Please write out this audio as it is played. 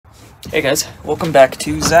Hey guys, welcome back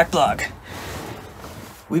to Zach Blog.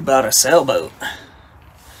 We bought a sailboat.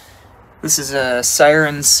 This is a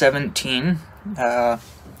Siren 17. As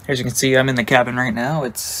you can see, I'm in the cabin right now.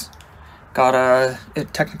 It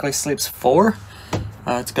technically sleeps 4.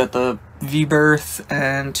 It's got the V berth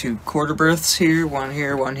and 2 quarter berths here, one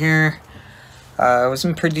here, one here. It was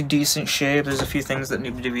in pretty decent shape. There's a few things that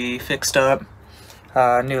need to be fixed up.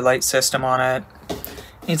 New light system on it.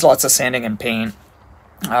 Needs lots of sanding and paint.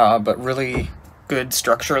 But really good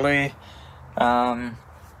structurally. Yeah,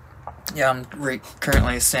 I'm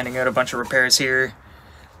currently sanding out a bunch of repairs here,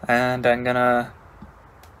 and I'm gonna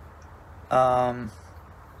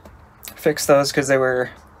fix those because they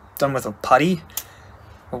were done with a putty,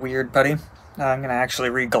 a weird putty. I'm gonna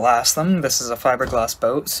actually re-glass them. This is a fiberglass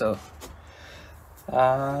boat, so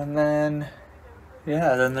and then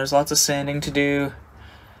yeah, then there's lots of sanding to do,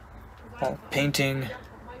 painting.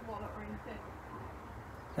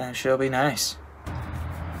 And she'll be nice.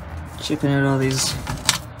 Chipping out all these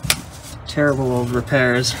terrible old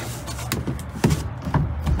repairs.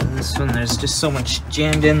 And this one, there's just so much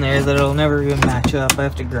jammed in there that it'll never even match up. I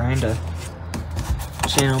have to grind a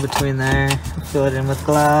channel between there, fill it in with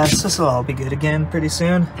glass. This will all be good again pretty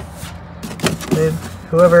soon.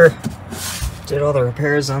 Whoever did all the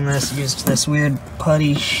repairs on this used this weird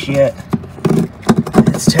putty shit.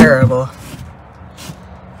 It's terrible.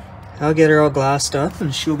 I'll get her all glassed up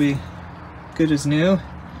and she'll be good as new.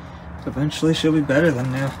 Eventually she'll be better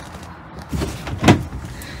than new.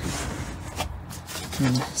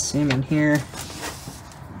 And same in here.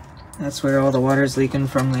 That's where all the water's leaking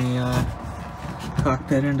from the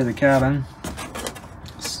cockpit into the cabin.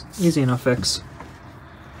 It's easy enough fix.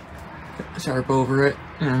 Put the tarp over it,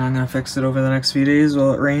 and I'm gonna fix it over the next few days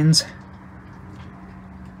while it rains.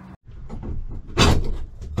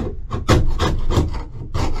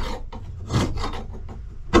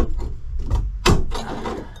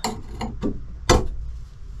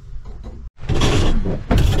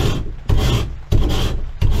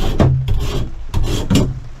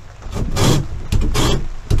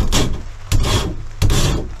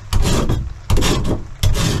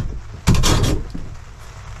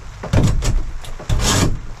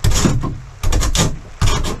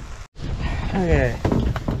 Okay,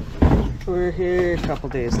 we're here a couple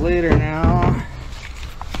days later now,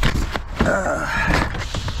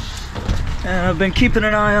 and I've been keeping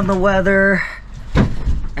an eye on the weather,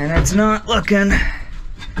 and it's not looking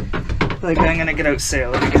like I'm gonna get out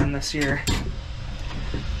sailing again this year.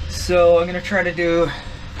 So I'm gonna try to do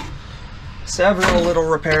several little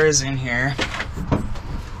repairs in here,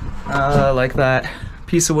 like that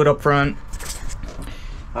piece of wood up front,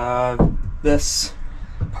 this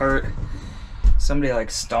part. Somebody like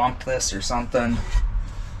stomped this or something.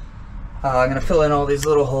 I'm gonna fill in all these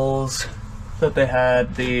little holes that they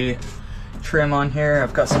had the trim on here.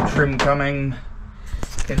 I've got some trim coming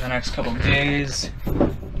in the next couple of days.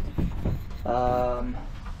 I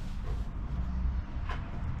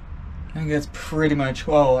think that's pretty much,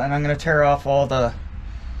 well, and I'm gonna tear off all the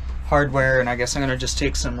hardware, and I guess I'm gonna just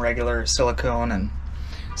take some regular silicone and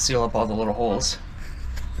seal up all the little holes.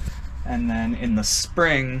 And then in the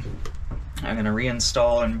spring, I'm going to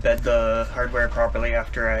reinstall and bed the hardware properly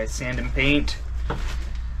after I sand and paint.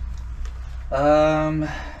 Yeah.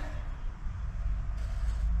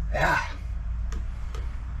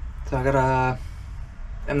 So I gotta,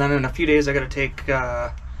 and then in a few days I gotta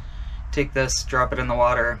take this, drop it in the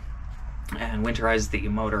water, and winterize the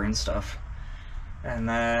motor and stuff. And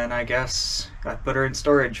then I guess I put her in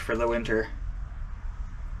storage for the winter.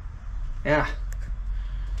 Yeah.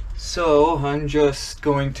 So I'm just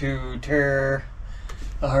going to tear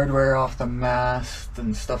the hardware off the mast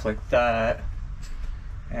and stuff like that,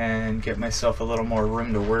 and get myself a little more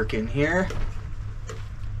room to work in here,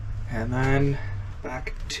 and then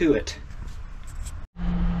back to it.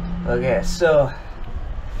 Okay, so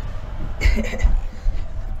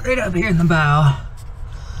right up here in the bow,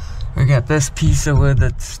 we got this piece of wood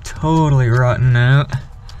that's totally rotten out.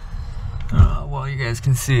 Well, you guys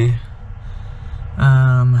can see.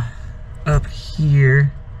 Up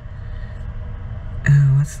here,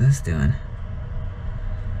 what's this doing?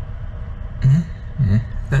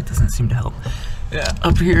 That doesn't seem to help. Yeah,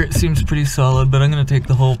 up here it seems pretty solid, but I'm gonna take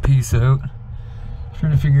the whole piece out.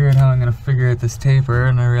 Trying to figure out how I'm gonna figure out this taper,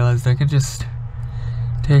 and I realized I could just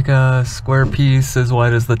take a square piece as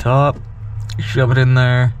wide as the top, shove it in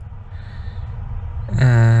there,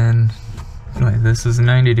 and like this is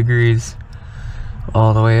 90 degrees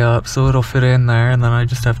all the way up, so it'll fit in there, and then I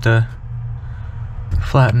just have to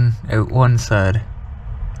flatten out one side.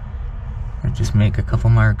 I just make a couple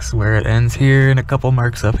marks where it ends here and a couple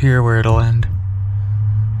marks up here where it'll end.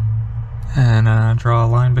 and draw a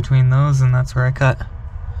line between those, and that's where I cut.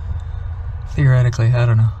 Theoretically, I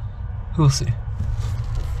don't know. We'll see.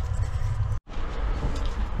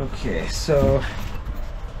 Okay, so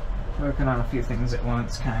working on a few things at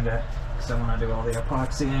once, kinda, because I want to do all the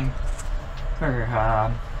epoxying, or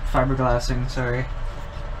fiberglassing, sorry,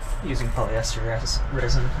 using polyester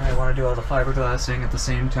resin. I want to do all the fiberglassing at the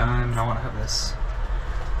same time, and I want to have this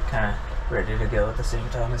kind of ready to go at the same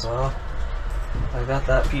time as well. I got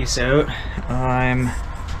that piece out. I'm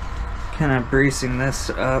kind of bracing this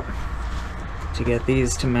up to get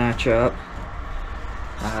these to match up.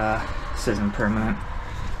 This isn't permanent.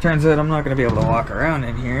 Turns out I'm not going to be able to walk around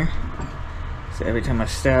in here, so every time I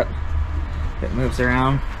step it moves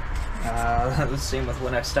around. The same with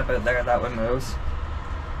when I step out there, that one moves.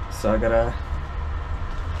 So I gotta,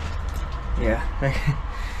 yeah,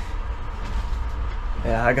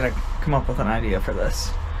 yeah, I gotta come up with an idea for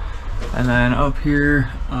this. And then up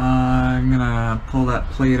here, I'm gonna pull that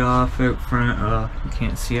plate off out front. You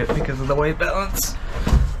can't see it because of the white balance.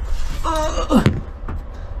 I'm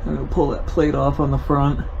gonna pull that plate off on the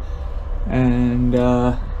front, and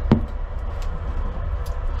oh,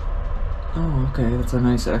 okay, that's a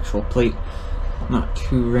nice actual plate, not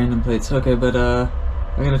two random plates. Okay, but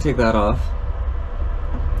I'm gonna take that off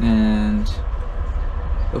and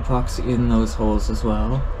epoxy in those holes as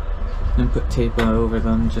well, and put tape over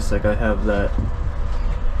them, just like I have that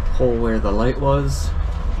hole where the light was.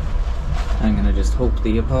 I'm gonna just hope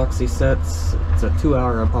the epoxy sets. It's a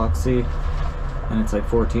 2-hour epoxy, and it's like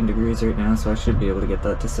 14 degrees right now, so I should be able to get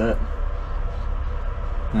that to set.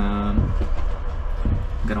 I'm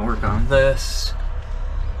gonna work on this.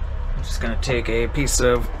 I'm just gonna take a piece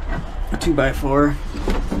of a 2x4.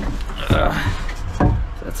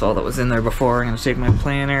 That's all that was in there before. I'm gonna take my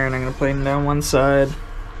planer and I'm gonna plane down one side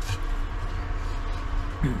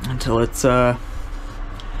until it's got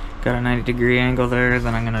a 90-degree angle there.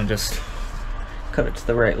 Then I'm gonna just cut it to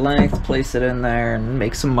the right length, place it in there, and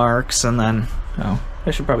make some marks, and then, oh,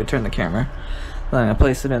 I should probably turn the camera. Then I'm gonna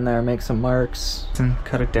place it in there, make some marks, and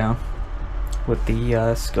cut it down with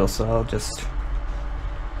the skill saw. I'll just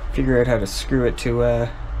figure out how to screw it to a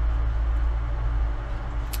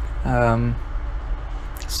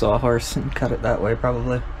sawhorse and cut it that way,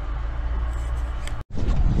 probably.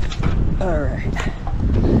 Alright.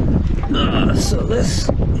 So this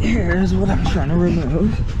here is what I'm trying to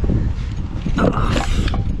remove.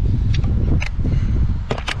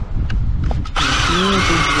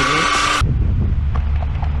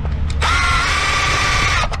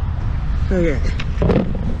 Okay.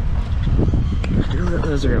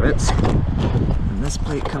 Those rivets. And this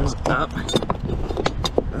plate comes up.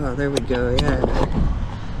 Oh, there we go, yeah.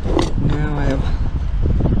 Now I have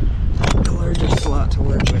the largest slot to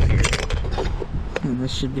work with here. And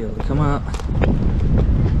this should be able to come up.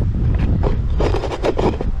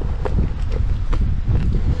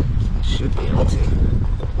 It should be able to.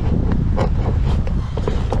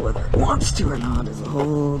 Whether it wants to or not is a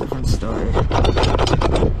whole different story.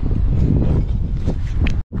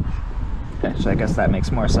 Okay, so I guess that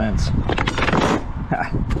makes more sense.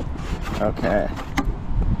 Okay.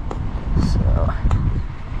 So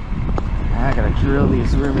I gotta drill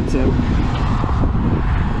these rivets out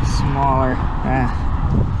smaller.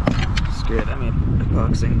 Screw it, I mean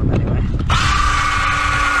epoxying them anyway.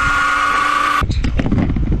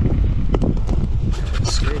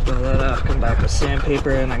 Scrape all that off, come back with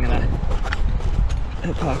sandpaper, and I'm gonna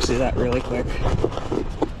epoxy that really quick,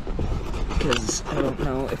 because I don't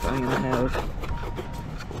know if I'm gonna have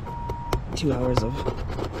 2 hours of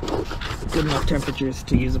good enough temperatures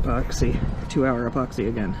to use epoxy, 2-hour epoxy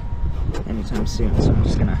again, anytime soon. So I'm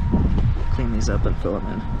just gonna clean these up and fill them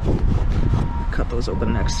in. Cut those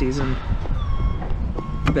open next season,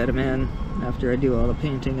 bed them in after I do all the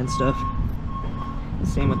painting and stuff.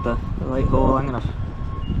 Same with the light hole. I'm gonna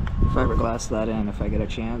fiberglass that in if I get a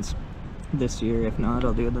chance this year. If not,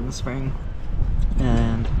 I'll do it in the spring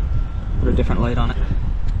and put a different light on it.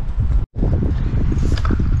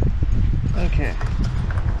 Okay,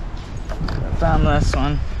 I found this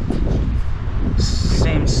one.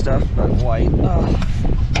 Same stuff but white. Oh.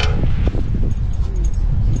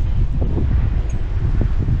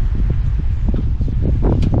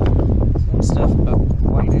 Same stuff but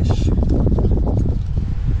whitish.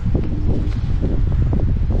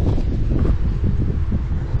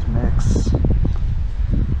 Mix.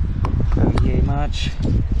 Not yay much.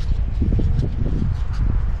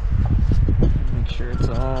 Make sure it's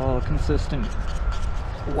all consistent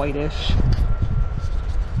whitish.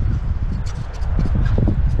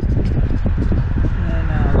 And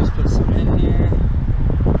now I'll just put some in here.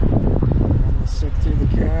 And we'll stick through the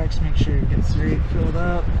cracks, make sure it gets right filled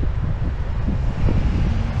up.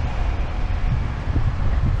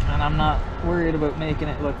 not worried about making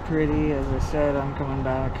it look pretty. As I said, I'm coming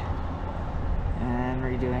back and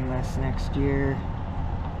redoing this next year.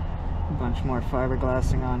 A bunch more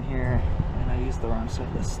fiberglassing on here, and I used the wrong side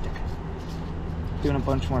of this stick. Doing a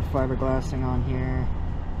bunch more fiberglassing on here,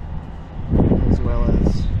 as well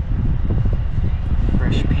as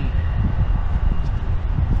fresh paint.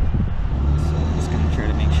 So I'm just gonna try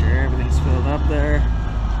to make sure everything's filled up there.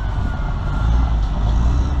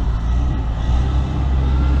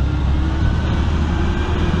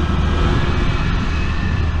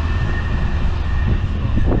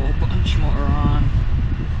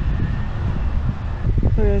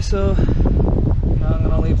 Okay, so now I'm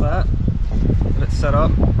gonna leave that. Get it set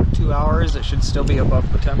up for 2 hours. It should still be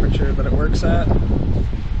above the temperature that it works at.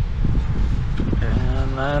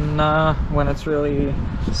 And then when it's really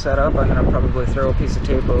set up, I'm gonna probably throw a piece of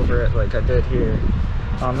tape over it like I did here.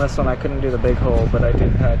 On this one I couldn't do the big hole, but I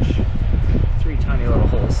did patch 3 tiny little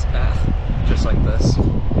holes, just like this.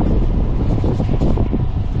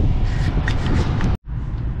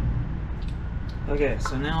 Okay,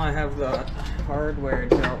 so now I have the hardware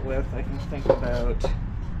dealt with, I can think about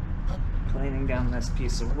planing down this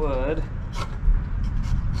piece of wood.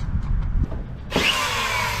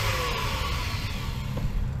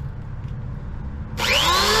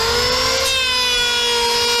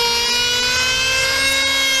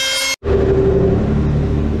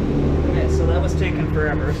 Okay, so that was taking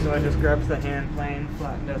forever, so I just grabbed the hand plane,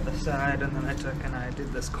 flattened out the side, and then I took and I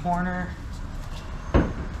did this corner.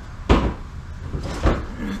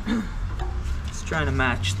 Just trying to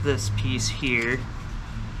match this piece here.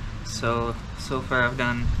 So far I've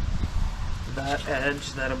done that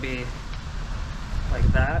edge, that'll be like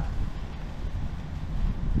that.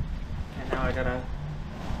 And now I gotta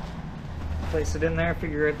place it in there,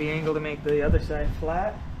 figure out the angle to make the other side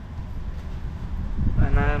flat.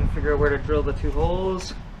 And then figure out where to drill the 2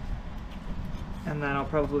 holes. And then I'll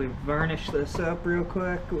probably varnish this up real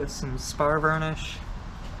quick with some spar varnish.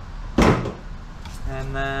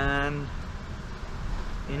 And then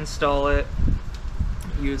install it,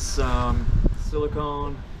 use some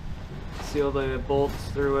silicone, seal the bolts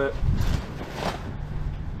through it,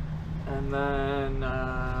 and then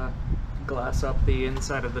glass up the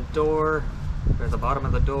inside of the door, or the bottom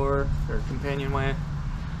of the door, or companionway,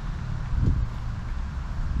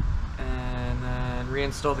 and then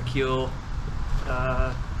reinstall the keel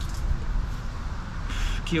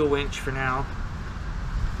winch for now.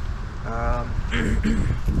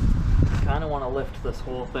 Kind of want to lift this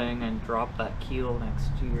whole thing and drop that keel next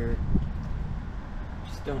year.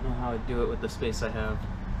 Just don't know how I'd do it with the space I have.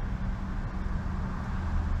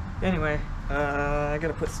 Anyway, I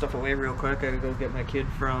gotta put stuff away real quick. I gotta go get my kid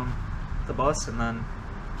from the bus and then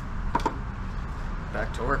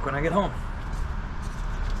back to work when I get home.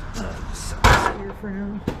 Just set this here for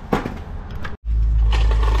now.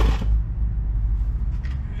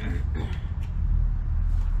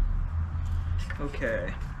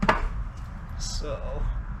 Okay, so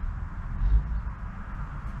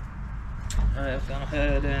I've gone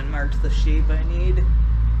ahead and marked the shape I need.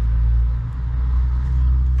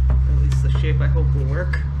 At least the shape I hope will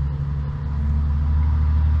work.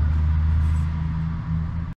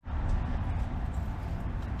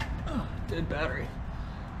 Oh, dead battery.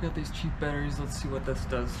 Got these cheap batteries, let's see what this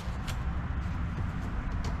does.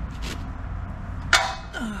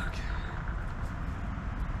 Okay.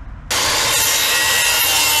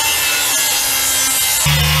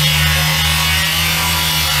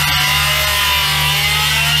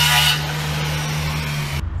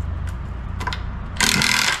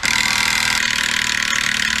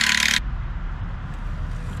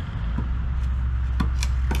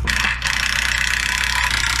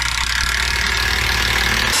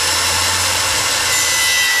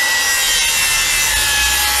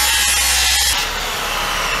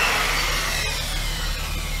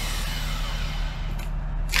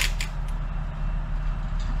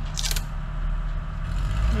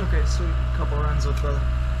 Okay, sweet. A couple runs with the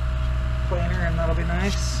planer and that'll be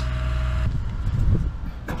nice.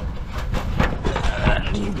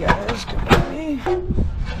 And you guys can hear me.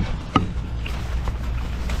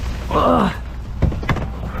 Ugh.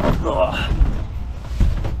 Ugh.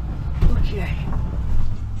 Okay.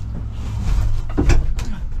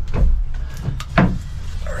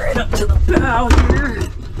 Right up to the bow here.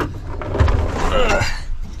 Ugh.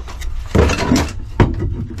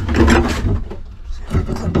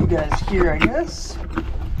 You guys here, I guess.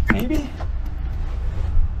 Maybe.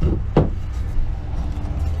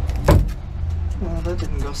 Well, that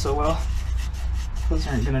didn't go so well. Those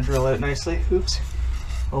aren't gonna drill out nicely. Oops.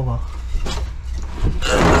 Oh well.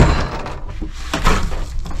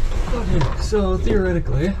 Okay, so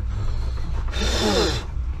theoretically,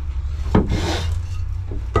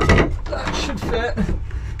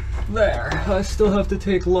 There, I still have to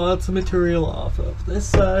take lots of material off of. This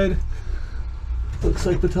side, looks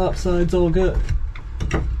like the top side's all good.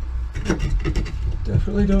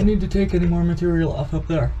 Definitely don't need to take any more material off up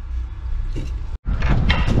there. Okay,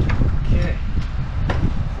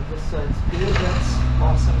 so this side's good, that's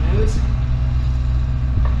awesome news.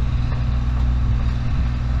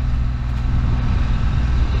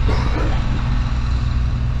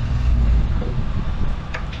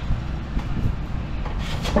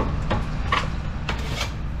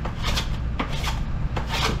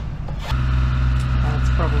 That's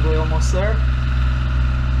probably almost there.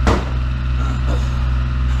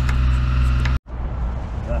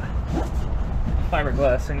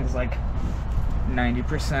 Fibreglassing is like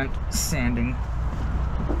 90% sanding,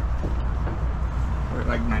 or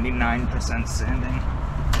like 99% sanding.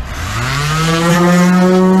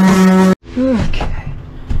 Okay,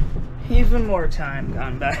 even more time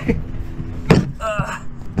gone by.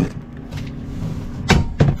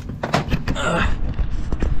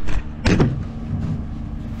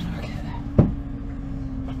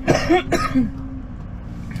 Okay.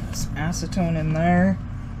 Some acetone in there.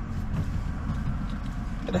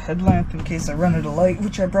 Get a headlamp in case I run out of light,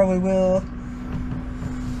 which I probably will.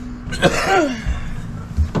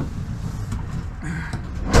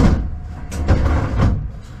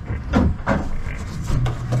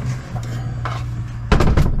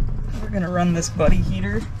 We're gonna run this buddy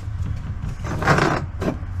heater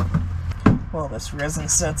while this resin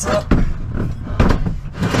sets up.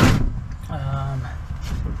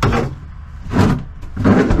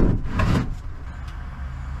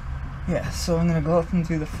 Yeah, so I'm gonna go up and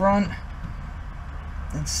through the front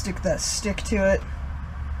and stick that stick to it.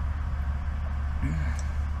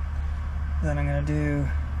 Then I'm gonna do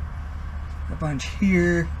a bunch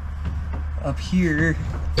here, up here,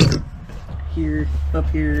 here, up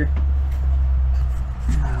here,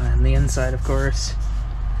 and the inside, of course.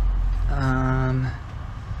 I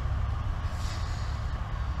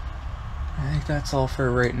think that's all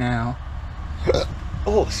for right now.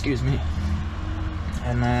 Oh, excuse me.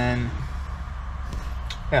 And then,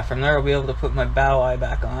 yeah, from there I'll be able to put my bow eye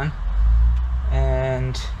back on,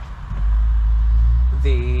 and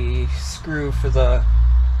the screw for the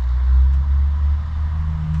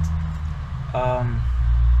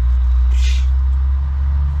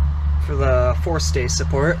forestay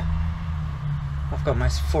support. I've got my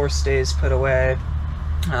forestays put away,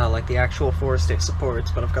 like the actual forestay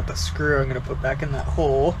supports, but I've got the screw I'm gonna put back in that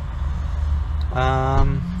hole.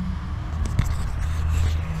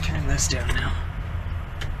 Turn this down now.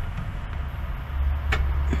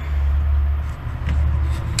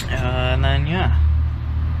 And then, yeah,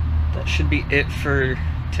 that should be it for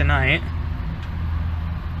tonight.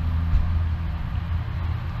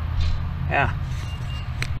 Yeah.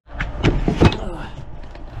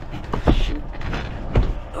 Shoot.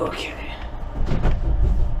 Okay.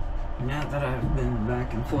 Now that I've been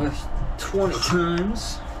back and forth 20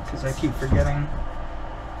 times, because I keep forgetting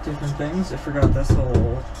different things. I forgot this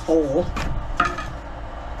whole hole.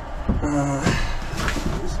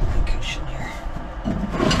 There's my cushion here.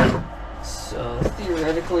 So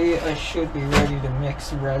theoretically, I should be ready to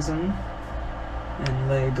mix resin and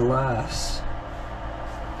lay glass.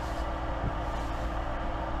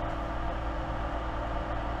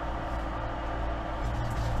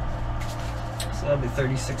 So that'll be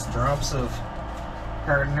 36 drops of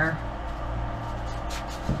hardener.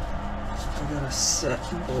 I gotta set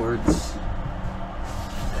boards.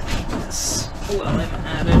 This well, I'm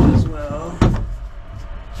at it as well.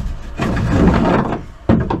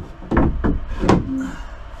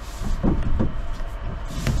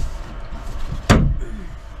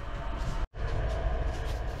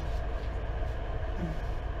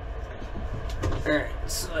 Alright,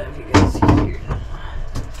 so I have you guys here.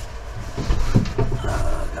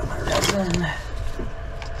 Got my resin.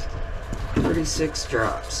 36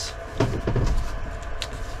 drops.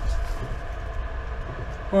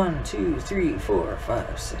 1, 2, 3, 4,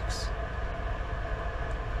 5, 6.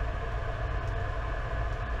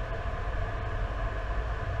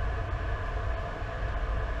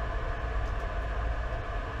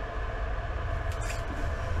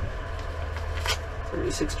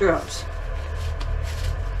 Six drops.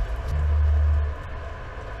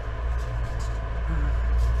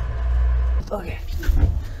 Okay.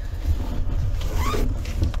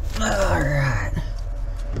 Alright.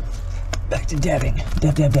 Back to dabbing.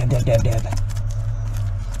 Dab, dab, dab, dab, dab, dab.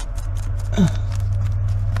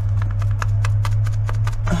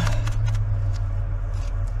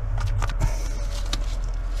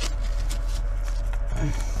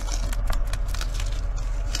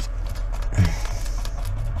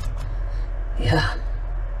 Yeah.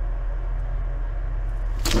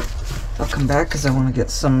 come back because I want to get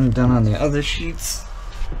some done on the other sheets.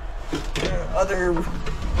 Other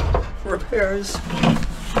repairs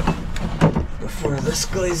before this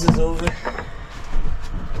glazes over.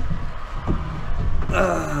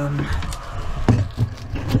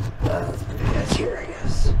 Let's put you guys here, I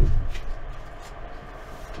guess.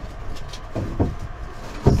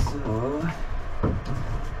 So,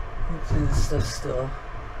 hopefully this stuff's still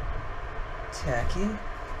tacky.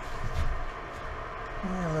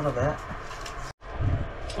 Yeah, a little bit.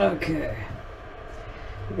 Okay.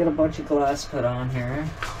 We got a bunch of glass put on here.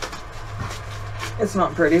 It's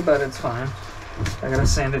not pretty, but it's fine. I gotta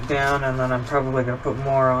sand it down, and then I'm probably gonna put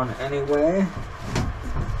more on anyway.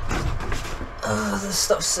 This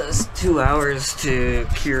stuff says 2 hours to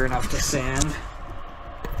cure enough to sand.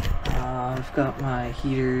 I've got my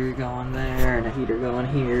heater going there and a heater going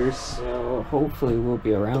here, so hopefully we'll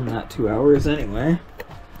be around that 2 hours anyway.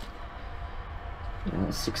 You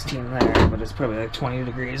know, 16 there, but it's probably like 20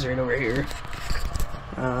 degrees right over here.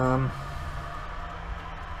 And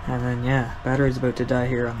then yeah, battery's about to die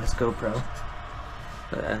here on this GoPro.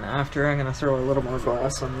 Then after, I'm gonna throw a little more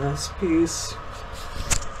glass on this piece.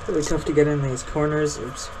 Really tough to get in these corners.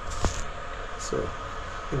 Oops. So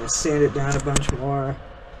I'm gonna sand it down a bunch more,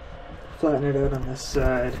 flatten it out on this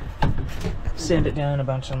side, sand it down a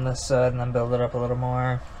bunch on this side, and then build it up a little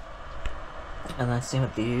more. And then same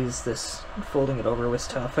with these. This folding it over was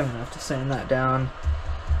tough. I'm gonna have to sand that down,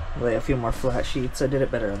 lay a few more flat sheets. I did it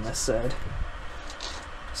better on this side.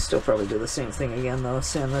 Still probably do the same thing again though.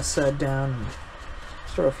 Sand this side down and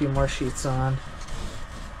throw a few more sheets on.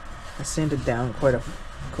 I sanded down quite a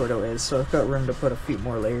ways, so I've got room to put a few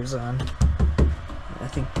more layers on. I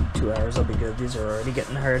think 2 hours will be good. These are already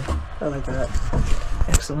getting hard. I like that.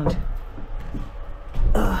 Excellent.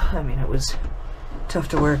 I mean, it was tough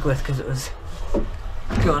to work with because it was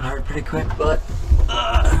going hard pretty quick, but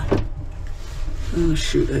oh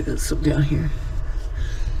shoot, I got some down here.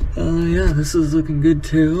 Yeah, this is looking good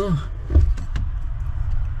too.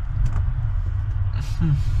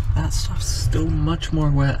 That stuff's still much more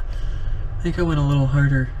wet. I think I went a little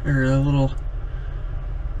harder, or a little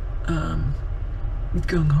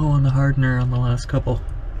gung-ho on the hardener on the last couple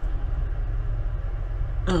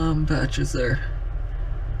batches there.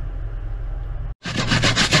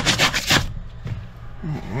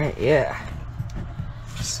 Alright, yeah.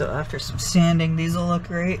 So after some sanding, these will look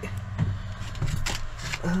great.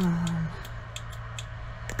 A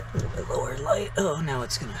little bit lower light. Oh, now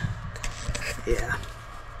it's gonna, yeah.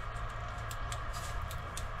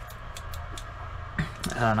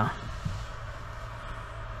 I don't know.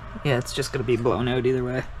 Yeah, it's just gonna be blown out either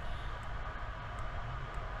way.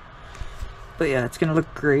 But yeah, it's gonna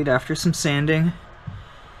look great after some sanding.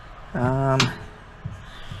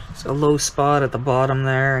 It's a low spot at the bottom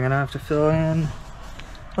there I'm gonna have to fill in.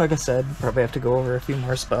 Like I said, probably have to go over a few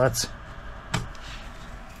more spots.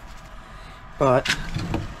 But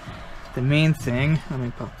the main thing, let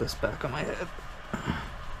me pop this back on my head.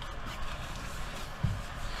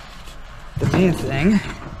 The main thing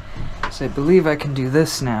is I believe I can do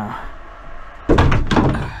this now.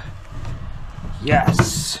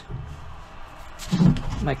 Yes!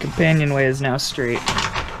 My companionway is now straight.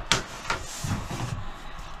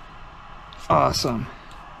 Awesome.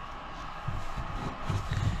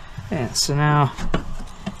 Yeah, so now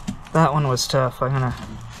that one was tough. I'm gonna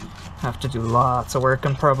have to do lots of work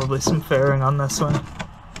and probably some fairing on this one.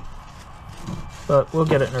 But we'll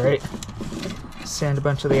get it right. Sand a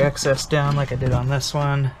bunch of the excess down like I did on this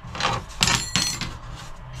one.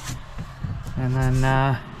 And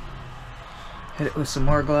then hit it with some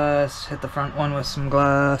more glass, hit the front one with some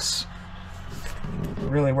glass.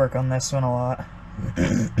 Really work on this one a lot.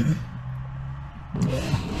 Yeah,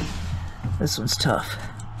 this one's tough.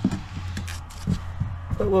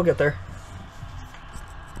 But we'll get there.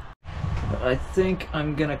 I think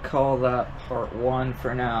I'm gonna call that part 1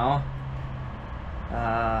 for now.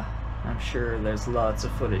 I'm sure there's lots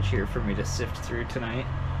of footage here for me to sift through tonight.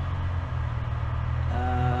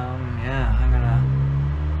 Yeah, I'm gonna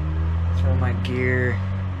throw my gear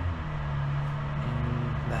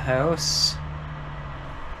in the house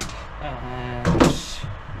and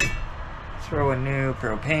throw a new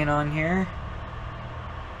propane on here.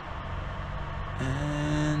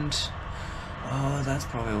 And oh, that's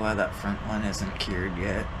probably why that front one isn't cured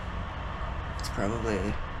yet. It's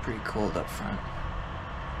probably pretty cold up front.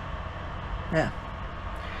 Yeah.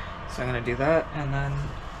 So I'm gonna do that and then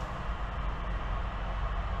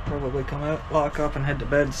probably come out, lock up, and head to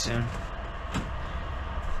bed soon.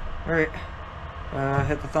 Alright.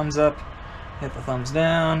 Hit the thumbs up, hit the thumbs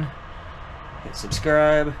down, hit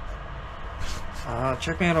subscribe.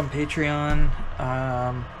 Check me out on Patreon.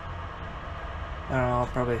 I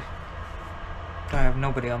don't know, I have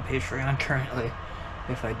nobody on Patreon currently.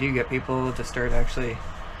 If I do get people to start actually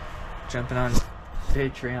jumping on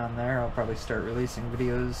Patreon there, I'll probably start releasing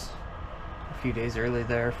videos a few days early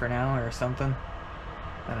there for now or something.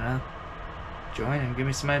 I don't know. Join and give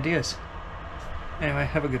me some ideas. Anyway,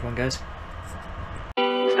 have a good one, guys.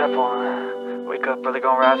 Step 1, wake up early,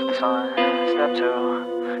 gonna rise with the sun. Step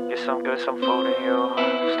 2, get some good, some food in you.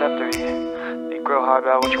 Step 3, think real hard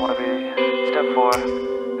about what you wanna be. Step 4,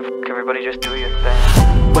 everybody just do your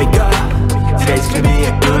thing. Wake up, today's gonna be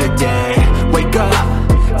a good day. Wake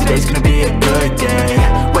up, today's gonna be a good day.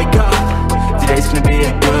 Wake up, today's gonna be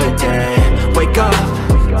a good day. Wake up,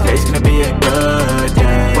 today's gonna be a good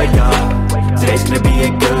day. Wake up, today's gonna be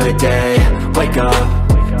a good day. Wake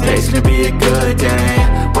up, today's gonna be a good day.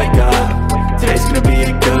 Wake up, today's gonna be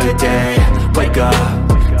a good day. Wake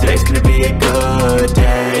up, today's gonna be a good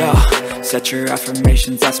day. Yo, set your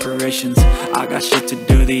affirmations, aspirations. I got shit to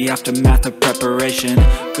do, the aftermath of preparation.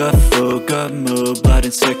 Good food, good mood, blood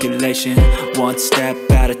in circulation. One step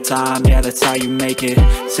at a time, yeah, that's how you make it.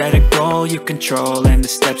 Set a goal you control and the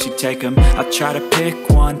steps you take them. I try to pick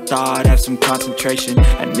one thought, have some concentration.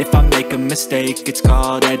 And if I make a mistake, it's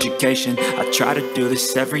called education. I try to do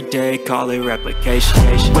this every day, call it replication.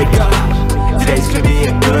 Wake up, today's gonna be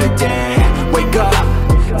a good day. Wake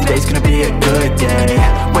up, today's gonna be a good day.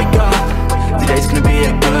 Wake up, today's gonna be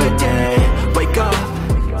a good day.